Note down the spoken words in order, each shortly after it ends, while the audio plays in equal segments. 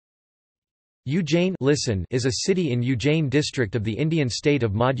Ujjain is a city in Ujjain district of the Indian state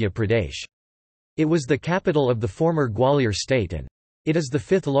of Madhya Pradesh. It was the capital of the former Gwalior state and it is the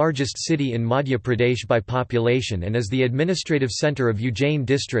fifth largest city in Madhya Pradesh by population and is the administrative centre of Ujjain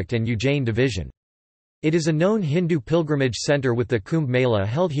district and Ujjain division. It is a known Hindu pilgrimage centre with the Kumbh Mela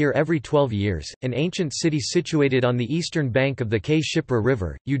held here every 12 years. An ancient city situated on the eastern bank of the K-Shipra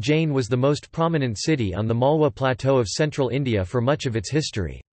River, Ujjain was the most prominent city on the Malwa Plateau of central India for much of its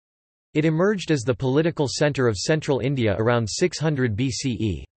history. It emerged as the political centre of central India around 600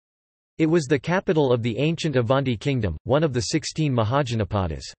 BCE. It was the capital of the ancient Avanti kingdom, one of the 16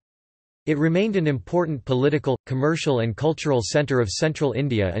 Mahajanapadas. It remained an important political, commercial and cultural centre of central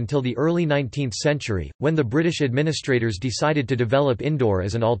India until the early 19th century, when the British administrators decided to develop Indore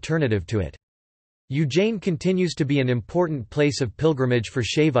as an alternative to it. Ujjain continues to be an important place of pilgrimage for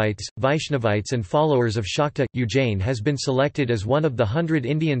Shaivites, Vaishnavites and followers of Shakta. Ujjain has been selected as one of the 100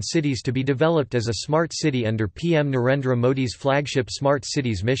 Indian cities to be developed as a smart city under PM Narendra Modi's flagship Smart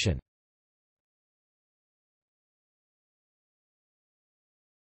Cities mission.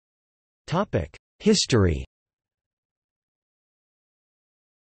 History.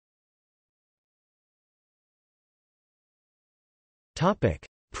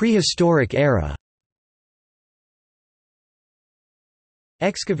 Prehistoric era.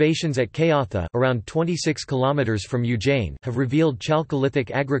 Excavations at Kayatha, around 26 km from Ujjain, have revealed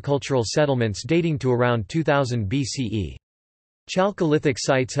Chalcolithic agricultural settlements dating to around 2000 BCE. Chalcolithic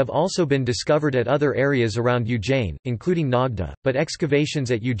sites have also been discovered at other areas around Ujjain, including Nagda, but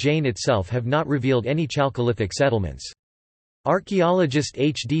excavations at Ujjain itself have not revealed any Chalcolithic settlements. Archaeologist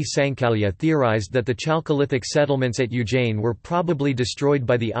H. D. Sankalya theorized that the Chalcolithic settlements at Ujjain were probably destroyed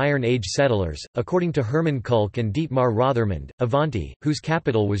by the Iron Age settlers. According to Herman Kulk and Dietmar Rothermund, Avanti, whose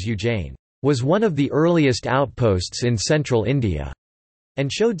capital was Ujjain, was one of the earliest outposts in central India,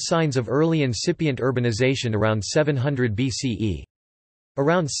 and showed signs of early incipient urbanization around 700 BCE.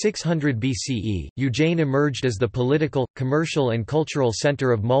 Around 600 BCE, Ujjain emerged as the political, commercial and cultural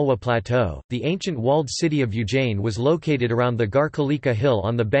centre of Malwa Plateau. The ancient walled city of Ujjain was located around the Garkalika hill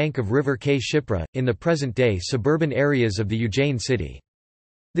on the bank of river K-Shipra, in the present-day suburban areas of the Ujjain city.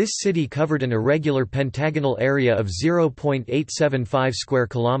 This city covered an irregular pentagonal area of 0.875 square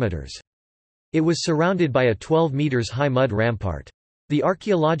kilometers. It was surrounded by a 12 meters high mud rampart. The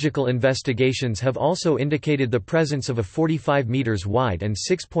archaeological investigations have also indicated the presence of a 45 meters wide and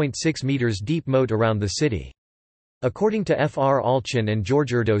 6.6 meters deep moat around the city. According to F. R. Alchin and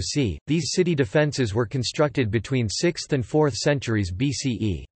George Erdosy, these city defences were constructed between 6th and 4th centuries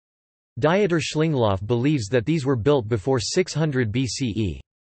BCE. Dieter Schlingloff believes that these were built before 600 BCE.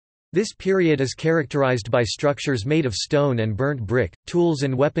 This period is characterized by structures made of stone and burnt brick, tools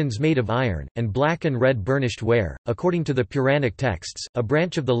and weapons made of iron, and black and red burnished ware. According to the Puranic texts, a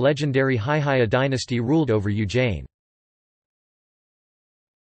branch of the legendary Haihaya dynasty ruled over Ujjain.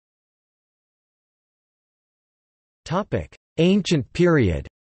 Ancient period.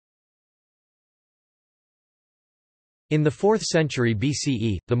 In the 4th century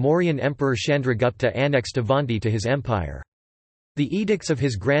BCE, the Mauryan emperor Chandragupta annexed Avanti to his empire. The edicts of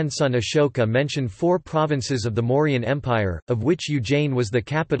his grandson Ashoka mention 4 provinces of the Mauryan Empire, of which Ujjain was the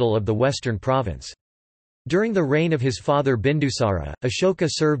capital of the western province. During the reign of his father Bindusara, Ashoka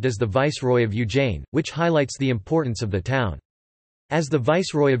served as the viceroy of Ujjain, which highlights the importance of the town. As the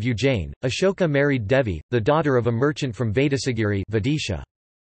viceroy of Ujjain, Ashoka married Devi, the daughter of a merchant from Vedasagiri Vidisha.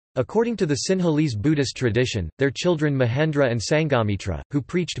 According to the Sinhalese Buddhist tradition, their children Mahendra and Sanghamitra, who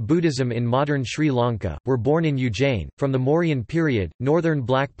preached Buddhism in modern Sri Lanka, were born in Ujjain. From the Mauryan period, northern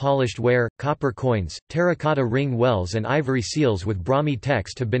black polished ware, copper coins, terracotta ring wells, and ivory seals with Brahmi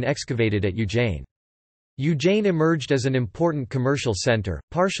text have been excavated at Ujjain. Ujjain emerged as an important commercial centre,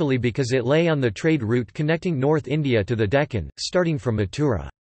 partially because it lay on the trade route connecting North India to the Deccan, starting from Mathura.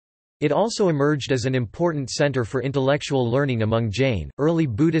 It also emerged as an important centre for intellectual learning among Jain, early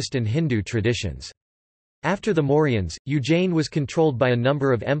Buddhist and Hindu traditions. After the Mauryans, Ujjain was controlled by a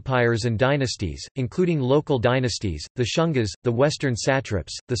number of empires and dynasties, including local dynasties, the Shungas, the western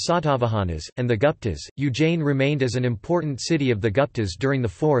satraps, the Satavahanas, and the Guptas. Ujjain remained as an important city of the Guptas during the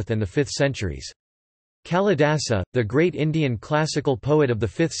 4th and the 5th centuries. Kalidasa, the great Indian classical poet of the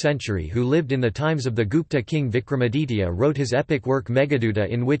 5th century who lived in the times of the Gupta king Vikramaditya, wrote his epic work Meghaduta,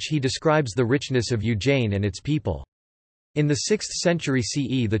 in which he describes the richness of Ujjain and its people. In the 6th century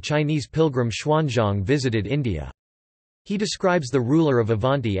CE, the Chinese pilgrim Xuanzang visited India. He describes the ruler of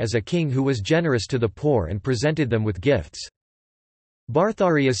Avanti as a king who was generous to the poor and presented them with gifts.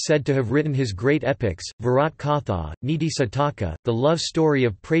 Bhartari is said to have written his great epics, Virat Katha, Niti Sataka, the love story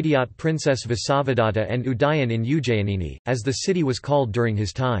of Pradyat Princess Vasavadatta and Udayan in Ujjayanini, as the city was called during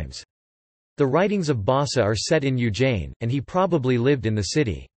his times. The writings of Bassa are set in Ujjain, and he probably lived in the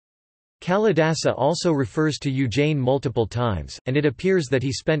city. Kalidasa also refers to Ujjain multiple times, and it appears that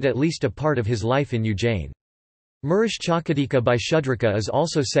he spent at least a part of his life in Ujjain. Murish Chakadika by Shudraka is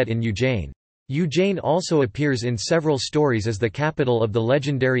also set in Ujjain. Ujjain also appears in several stories as the capital of the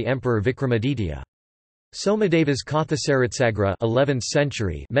legendary emperor Vikramaditya. Somadeva's Kathasaritsagara 11th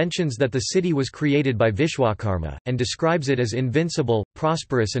century mentions that the city was created by Vishwakarma, and describes it as invincible,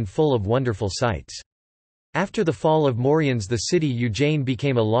 prosperous and full of wonderful sights. After the fall of Mauryans, the city Ujjain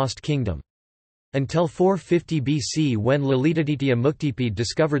became a lost kingdom. Until 450 BC, when Lalitaditya Muktipid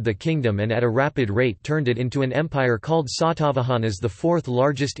discovered the kingdom and at a rapid rate turned it into an empire called Satavahanas, the fourth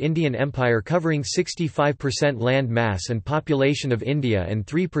largest Indian empire covering 65% land mass and population of India and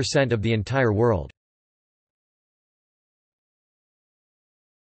 3% of the entire world.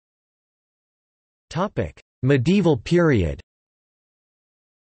 Medieval period.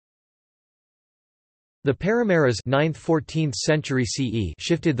 The Paramaras 9th–14th century CE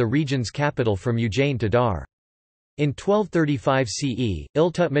shifted the region's capital from Ujjain to Dar. In 1235 CE,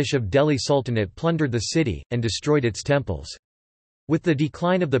 Iltutmish of Delhi Sultanate plundered the city, and destroyed its temples. With the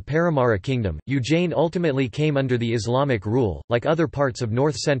decline of the Paramara kingdom, Ujjain ultimately came under the Islamic rule, like other parts of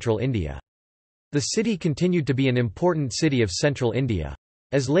north-central India. The city continued to be an important city of central India.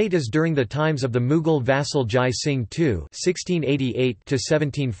 As late as during the times of the Mughal vassal Jai Singh II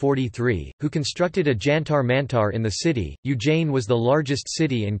 (1688–1743), who constructed a Jantar Mantar in the city, Ujjain was the largest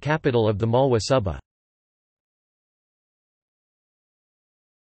city and capital of the Malwa Suba.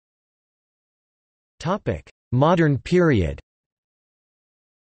 Topic: Modern period.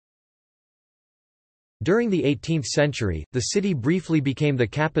 During the 18th century, the city briefly became the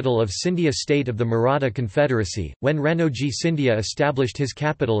capital of Scindia state of the Maratha Confederacy, when Ranoji Scindia established his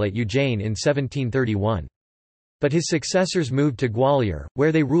capital at Ujjain in 1731. But his successors moved to Gwalior,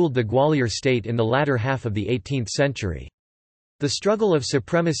 where they ruled the Gwalior state in the latter half of the 18th century. The struggle of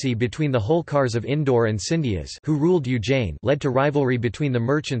supremacy between the Holkars of Indore and Scindias, who ruled Ujjain, led to rivalry between the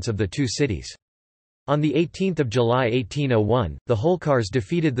merchants of the two cities. On 18 July 1801, the Holkars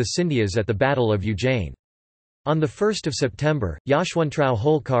defeated the Scindias at the Battle of Ujjain. On 1 September, Yashwantrao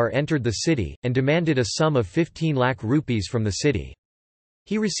Holkar entered the city, and demanded a sum of 15 lakh rupees from the city.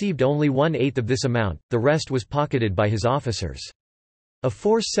 He received only 1/8 of this amount, the rest was pocketed by his officers. A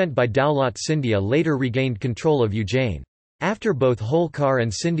force sent by Daulat Scindia later regained control of Ujjain. After both Holkar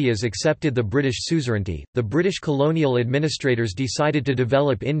and Scindias accepted the British suzerainty, the British colonial administrators decided to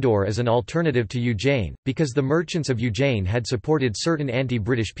develop Indore as an alternative to Ujjain, because the merchants of Ujjain had supported certain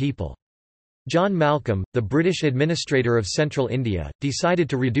anti-British people. John Malcolm, the British administrator of central India, decided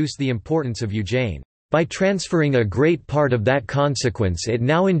to reduce the importance of Ujjain by transferring a great part of that consequence it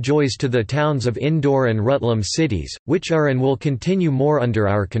now enjoys to the towns of Indore and Rutlam cities, which are and will continue more under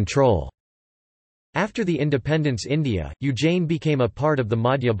our control. After the independence India, Ujjain became a part of the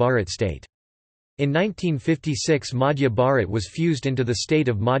Madhya Bharat state. In 1956 Madhya Bharat was fused into the state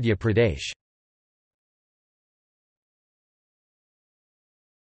of Madhya Pradesh.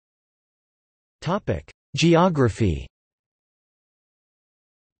 Geography.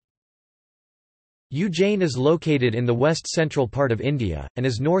 Ujjain is located in the west-central part of India, and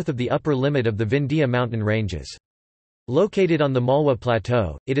is north of the upper limit of the Vindhya mountain ranges. Located on the Malwa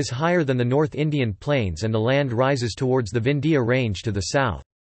Plateau, it is higher than the North Indian plains and the land rises towards the Vindhya range to the south.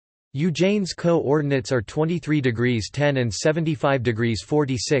 Ujjain's co-ordinates are 23 degrees 10 and 75 degrees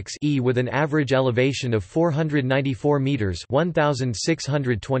 46 E with an average elevation of 494 metres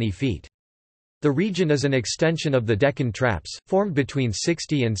 1,620 feet. The region is an extension of the Deccan Traps, formed between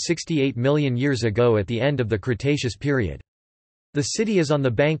 60 and 68 million years ago at the end of the Cretaceous period. The city is on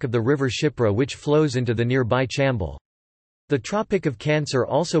the bank of the river Shipra which flows into the nearby Chambal. The Tropic of Cancer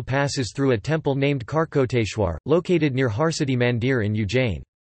also passes through a temple named Karkoteshwar, located near Harsati Mandir in Ujjain.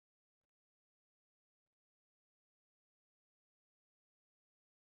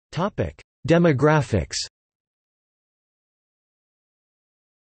 Demographics.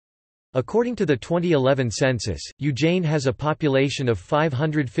 According to the 2011 census, Ujjain has a population of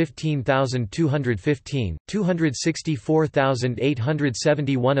 515,215,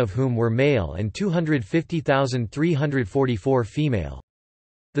 264,871 of whom were male and 250,344 female.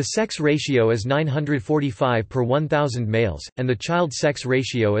 The sex ratio is 945 per 1,000 males, and the child sex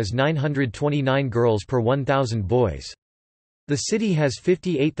ratio is 929 girls per 1,000 boys. The city has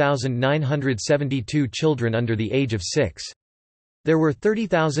 58,972 children under the age of 6. There were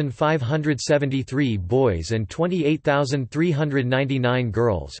 30,573 boys and 28,399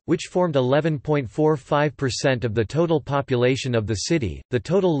 girls, which formed 11.45% of the total population of the city. The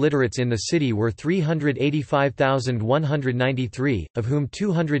total literates in the city were 385,193, of whom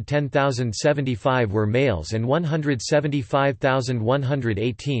 210,075 were males and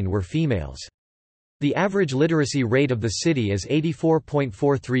 175,118 were females. The average literacy rate of the city is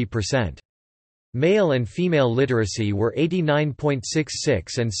 84.43%. Male and female literacy were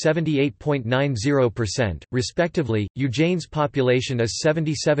 89.66 and 78.90%, respectively. Ujjain's population is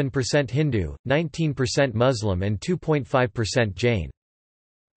 77% Hindu, 19% Muslim, and 2.5% Jain.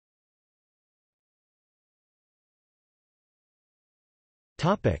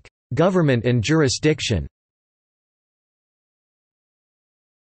 Topic: Government and jurisdiction.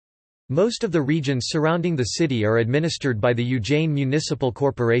 Most of the regions surrounding the city are administered by the Ujjain Municipal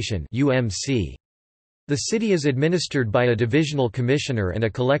Corporation (UMC). The city is administered by a divisional commissioner and a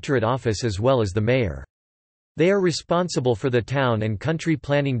collectorate office as well as the mayor. They are responsible for the town and country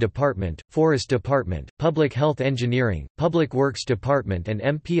planning department, forest department, public health engineering, public works department and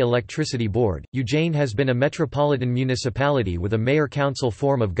MP electricity board. Ujjain has been a metropolitan municipality with a mayor-council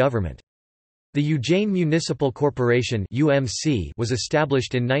form of government. The Ujjain Municipal Corporation (UMC) was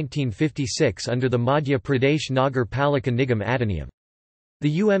established in 1956 under the Madhya Pradesh Nagar Palika Nigam Adhiniyam.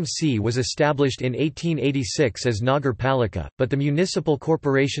 The UMC was established in 1886 as Nagar Palika, but the Municipal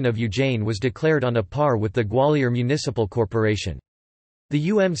Corporation of Ujjain was declared on a par with the Gwalior Municipal Corporation. The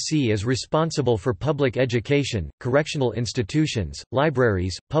UMC is responsible for public education, correctional institutions,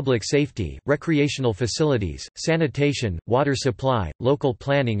 libraries, public safety, recreational facilities, sanitation, water supply, local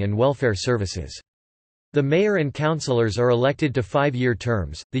planning and welfare services. The mayor and councillors are elected to 5-year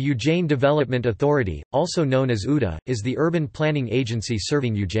terms. The Ujjain Development Authority, also known as UDA, is the urban planning agency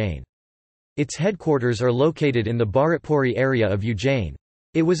serving Ujjain. Its headquarters are located in the Bharatpuri area of Ujjain.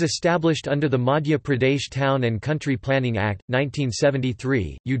 It was established under the Madhya Pradesh Town and Country Planning Act,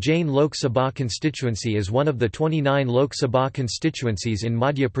 1973. Ujjain Lok Sabha constituency is one of the 29 Lok Sabha constituencies in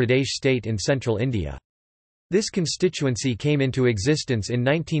Madhya Pradesh state in central India. This constituency came into existence in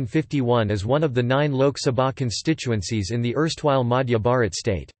 1951 as one of the 9 Lok Sabha constituencies in the erstwhile Madhya Bharat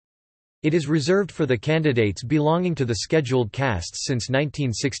state. It is reserved for the candidates belonging to the scheduled castes since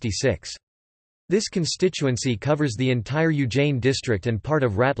 1966. This constituency covers the entire Ujjain district and part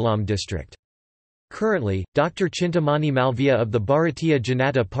of Ratlam district. Currently, Dr. Chintamani Malviya of the Bharatiya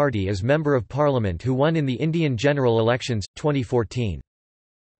Janata Party is Member of Parliament who won in the Indian general elections, 2014.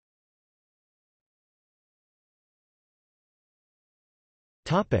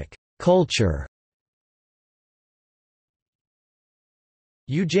 Culture.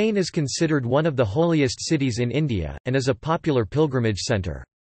 Ujjain is considered one of the holiest cities in India, and is a popular pilgrimage centre.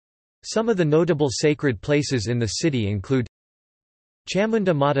 Some of the notable sacred places in the city include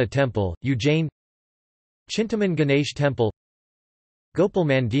Chamunda Mata Temple, Ujjain, Chintaman Ganesh Temple, Gopal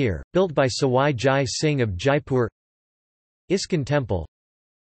Mandir, built by Sawai Jai Singh of Jaipur, ISKCON Temple,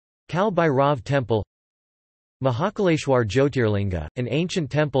 Kal Bhairav Temple, Mahakaleshwar Jyotirlinga, an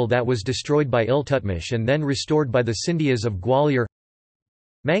ancient temple that was destroyed by Iltutmish and then restored by the Scindias of Gwalior.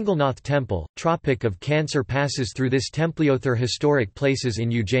 Mangalnath Temple, Tropic of Cancer passes through this templiothar. Historic places in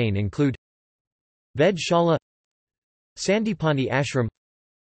Ujjain include Vedashala, Sandipani Ashram,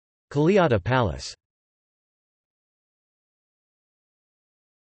 Kaliata Palace.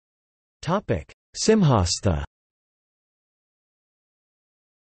 Simhastha.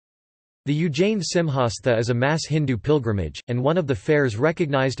 The Ujjain Simhastha is a mass Hindu pilgrimage, and one of the fairs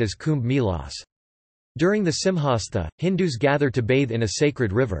recognized as Kumbh Melas. During the Simhastha, Hindus gather to bathe in a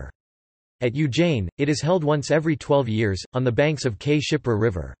sacred river. At Ujjain, it is held once every 12 years, on the banks of Shipra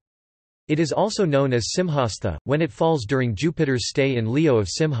River. It is also known as Simhastha, when it falls during Jupiter's stay in Leo of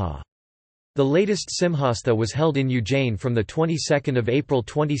Simha. The latest Simhastha was held in Ujjain from the 22nd of April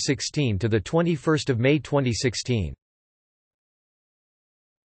 2016 to the 21st of May 2016.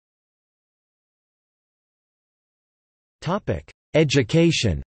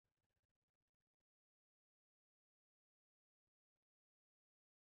 Education.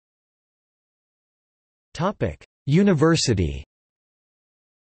 University.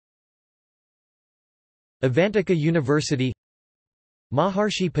 Avantika University,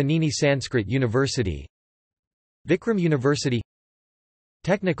 Maharshi Panini Sanskrit University, Vikram University,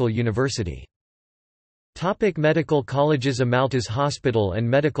 Technical University. Medical colleges: Amaltas Hospital and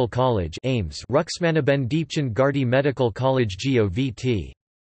Medical College AIMS, Ruxmanaben Deepchand Gardi Medical College GOVT.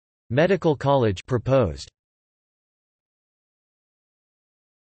 Medical College proposed.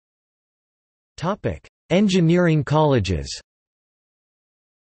 Engineering colleges: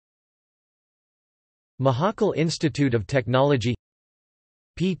 Mahakal Institute of Technology,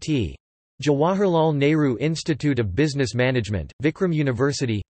 pt. Jawaharlal Nehru Institute of Business Management, Vikram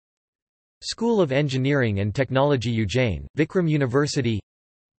University. School of Engineering and Technology Ujjain, Vikram University.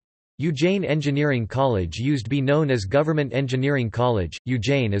 Ujjain Engineering College used to be known as Government Engineering College,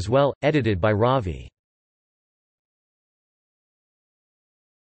 Ujjain as well, edited by Ravi.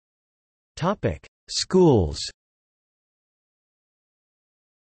 Schools.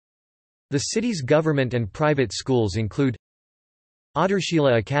 The city's government and private schools include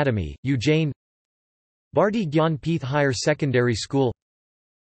Adarshila Academy, Ujjain, Bharti Gyan Peeth Higher Secondary School,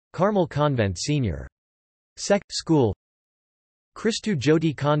 Carmel Convent Senior Sec. School, Christu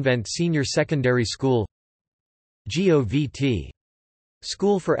Jyoti Convent Senior Secondary School, GOVT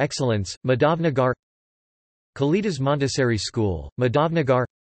School for Excellence, Madhavnagar, Kalidas Montessori School, Madhavnagar,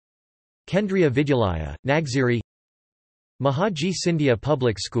 Kendriya Vidyalaya, Nagziri, Mahaji Scindia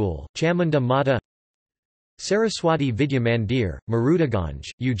Public School, Chamunda Mata, Saraswati Vidya Mandir, Marudaganj,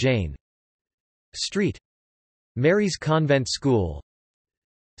 Ujjain. Street, Mary's Convent School,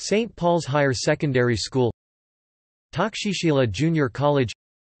 St. Paul's Higher Secondary School, Takshashila Junior College,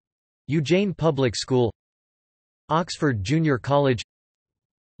 Ujjain Public School, Oxford Junior College,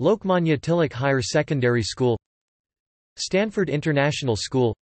 Lokmanya Tilak Higher Secondary School, Stanford International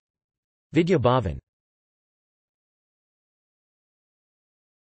School, Vidya Bhavan.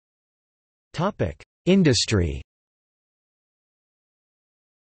 Industry.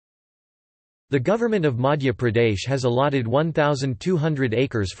 The government of Madhya Pradesh has allotted 1,200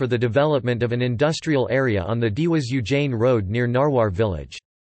 acres for the development of an industrial area on the Dewas-Ujjain road near Narwar village.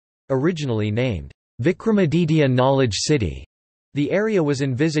 Originally named Vikramaditya Knowledge City, the area was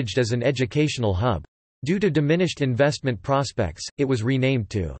envisaged as an educational hub. Due to diminished investment prospects, it was renamed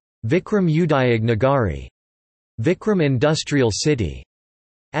to Vikram Udayag Nagari, Vikram Industrial City.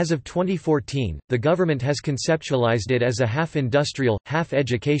 As of 2014, the government has conceptualized it as a half-industrial,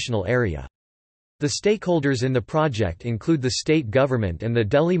 half-educational area. The stakeholders in the project include the state government and the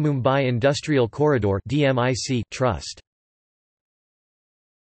Delhi-Mumbai Industrial Corridor (DMIC) Trust.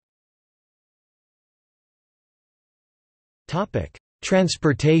 Topic: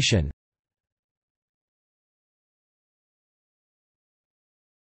 Transportation.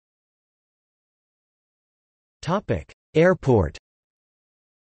 Topic: Airport.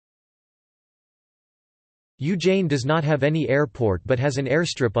 Ujjain does not have any airport but has an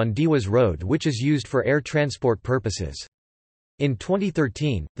airstrip on Dewas Road which is used for air transport purposes. In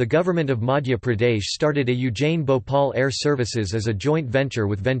 2013, the government of Madhya Pradesh started a Ujjain-Bhopal air services as a joint venture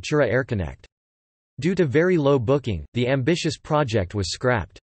with Ventura AirConnect. Due to very low booking, the ambitious project was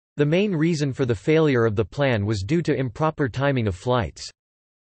scrapped. The main reason for the failure of the plan was due to improper timing of flights.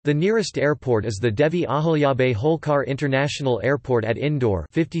 The nearest airport is the Devi Ahilyabai Holkar International Airport at Indore,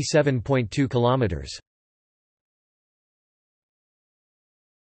 57.2 kilometers.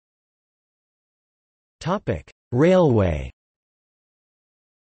 Railway.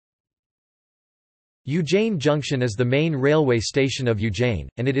 Ujjain Junction is the main railway station of Ujjain,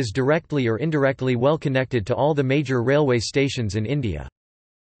 and it is directly or indirectly well connected to all the major railway stations in India.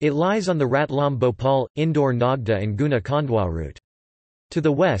 It lies on the Ratlam-Bhopal, Indore-Nagda and Guna-Khandwa route. To the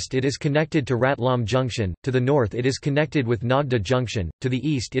west it is connected to Ratlam Junction, to the north it is connected with Nagda Junction, to the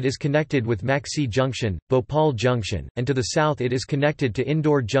east it is connected with Maxi Junction, Bhopal Junction, and to the south it is connected to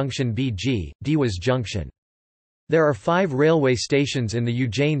Indore Junction BG, Dewas Junction. There are 5 railway stations in the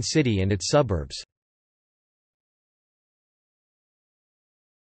Ujjain city and its suburbs.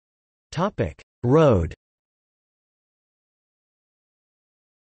 Road.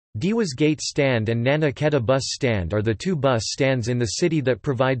 Dewas Gate Stand and Nana Kheda Bus Stand are the 2 bus stands in the city that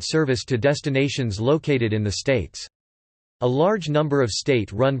provide service to destinations located in the states. A large number of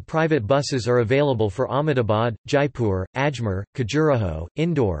state-run private buses are available for Ahmedabad, Jaipur, Ajmer, Khajuraho,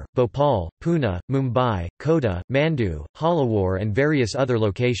 Indore, Bhopal, Pune, Mumbai, Kota, Mandu, Halawar and various other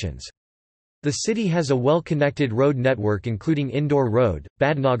locations. The city has a well-connected road network including Indore Road,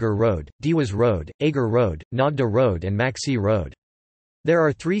 Badnagar Road, Dewas Road, Agar Road, Nagda Road and Maxi Road. There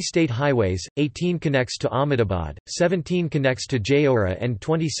are 3 state highways, 18 connects to Ahmedabad, 17 connects to Jayora and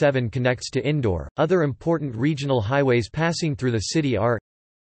 27 connects to Indore. Other important regional highways passing through the city are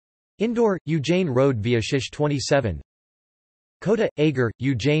Indore – Ujjain Road via Shish 27, Kota – Agar –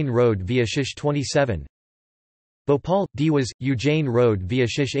 Ujjain Road via Shish 27, Bhopal – Dewas – Ujjain Road via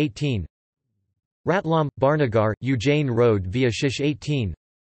Shish 18, Ratlam – Barnagar – Ujjain Road via Shish 18,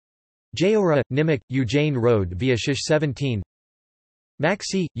 Jayora – Nimik – Ujjain Road via Shish 17,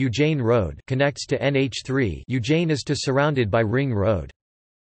 Maxi – Ujjain Road connects to NH3. Ujjain is surrounded by Ring Road.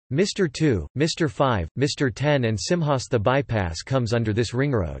 Mr. 2, Mr. 5, Mr. 10 and Simhastha bypass comes under this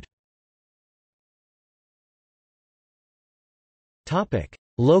ring road.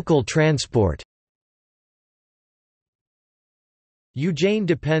 Local transport. Ujjain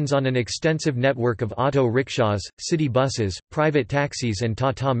depends on an extensive network of auto rickshaws, city buses, private taxis and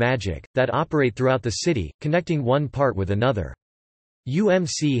Tata Magic, that operate throughout the city, connecting one part with another.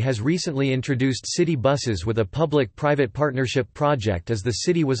 UMC has recently introduced city buses with a public-private partnership project as the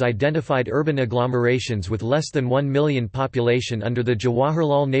city was identified urban agglomerations with less than 1 million population under the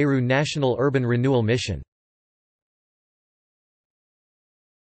Jawaharlal Nehru National Urban Renewal Mission.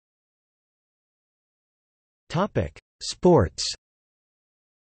 Sports.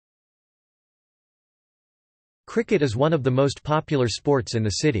 Cricket is one of the most popular sports in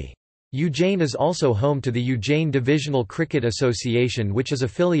the city. Ujjain is also home to the Ujjain Divisional Cricket Association, which is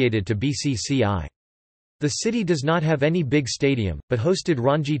affiliated to BCCI. The city does not have any big stadium, but hosted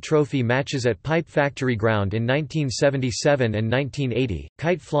Ranji Trophy matches at Pipe Factory Ground in 1977 and 1980.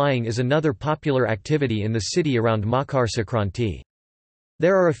 Kite flying is another popular activity in the city around Makar Sankranti.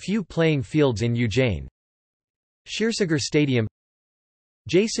 There are a few playing fields in Ujjain: Shirsagar Stadium,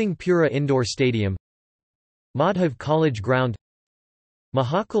 Jaisingh Pura Indoor Stadium, Madhav College Ground,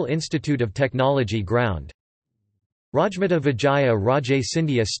 Mahakal Institute of Technology Ground, Rajmata Vijaya Raje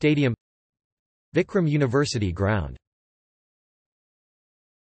Scindia Stadium, Vikram University Ground.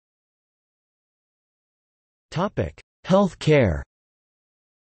 Health care.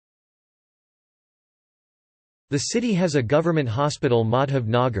 The city has a government hospital Madhav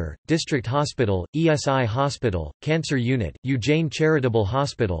Nagar, District Hospital, ESI Hospital, Cancer Unit, Ujjain Charitable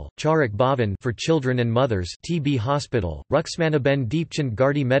Hospital, Charak Bhavan for Children and Mothers TB Hospital, Ruxmanaben Deepchand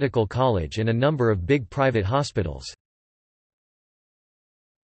Gardi Medical College and a number of big private hospitals.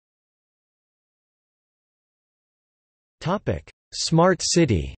 Smart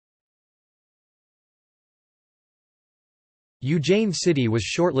City. Ujjain city was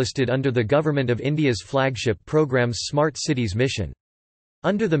shortlisted under the Government of India's flagship program's Smart Cities mission.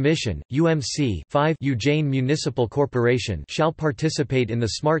 Under the mission, UMC Ujjain Municipal Corporation shall participate in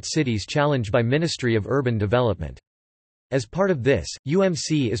the Smart Cities Challenge by Ministry of Urban Development. As part of this,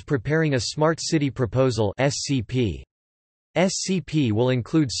 UMC is preparing a Smart City Proposal (SCP). SCP will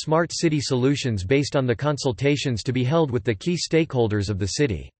include smart city solutions based on the consultations to be held with the key stakeholders of the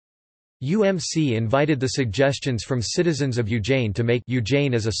city. UMC invited the suggestions from citizens of Ujjain to make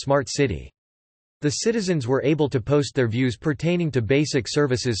Ujjain as a smart city. The citizens were able to post their views pertaining to basic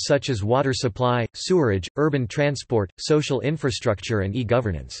services such as water supply, sewerage, urban transport, social infrastructure and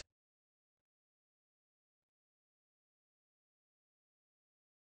e-governance.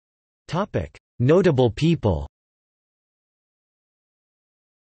 Notable people.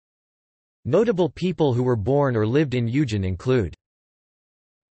 Notable people who were born or lived in Ujjain include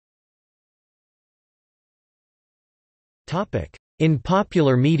in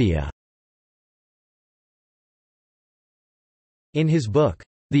popular media. In his book,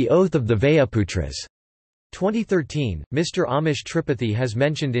 The Oath of the Vayaputras, 2013, Mr. Amish Tripathi has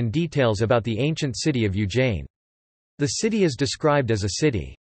mentioned in details about the ancient city of Ujjain. The city is described as a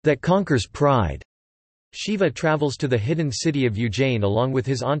city that conquers pride. Shiva travels to the hidden city of Ujjain along with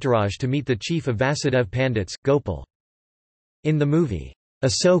his entourage to meet the chief of Vasudev Pandits, Gopal. In the movie,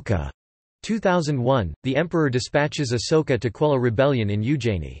 Asoka, 2001, the emperor dispatches Asoka to quell a rebellion in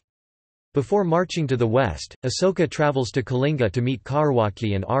Ujjaini. Before marching to the west, Asoka travels to Kalinga to meet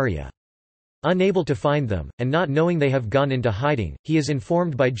Kaurwaki and Arya. Unable to find them, and not knowing they have gone into hiding, he is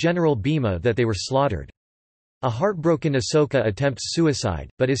informed by General Bhima that they were slaughtered. A heartbroken Asoka attempts suicide,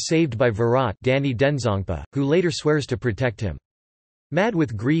 but is saved by Virat Danny Denzongpa, who later swears to protect him. Mad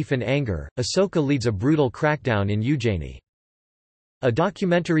with grief and anger, Asoka leads a brutal crackdown in Ujjaini. A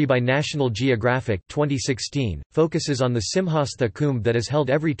documentary by National Geographic 2016, focuses on the Simhastha Kumbh that is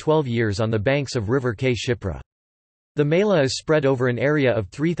held every 12 years on the banks of River K. Shipra. The Mela is spread over an area of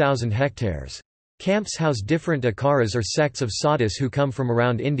 3,000 hectares. Camps house different akaras or sects of sadhus who come from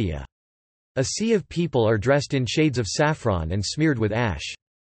around India. A sea of people are dressed in shades of saffron and smeared with ash.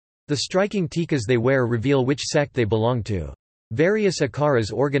 The striking tikas they wear reveal which sect they belong to. Various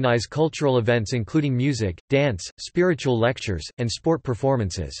akaras organize cultural events including music, dance, spiritual lectures, and sport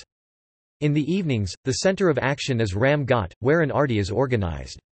performances. In the evenings, the center of action is Ram Ghat, where an arti is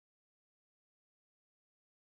organized.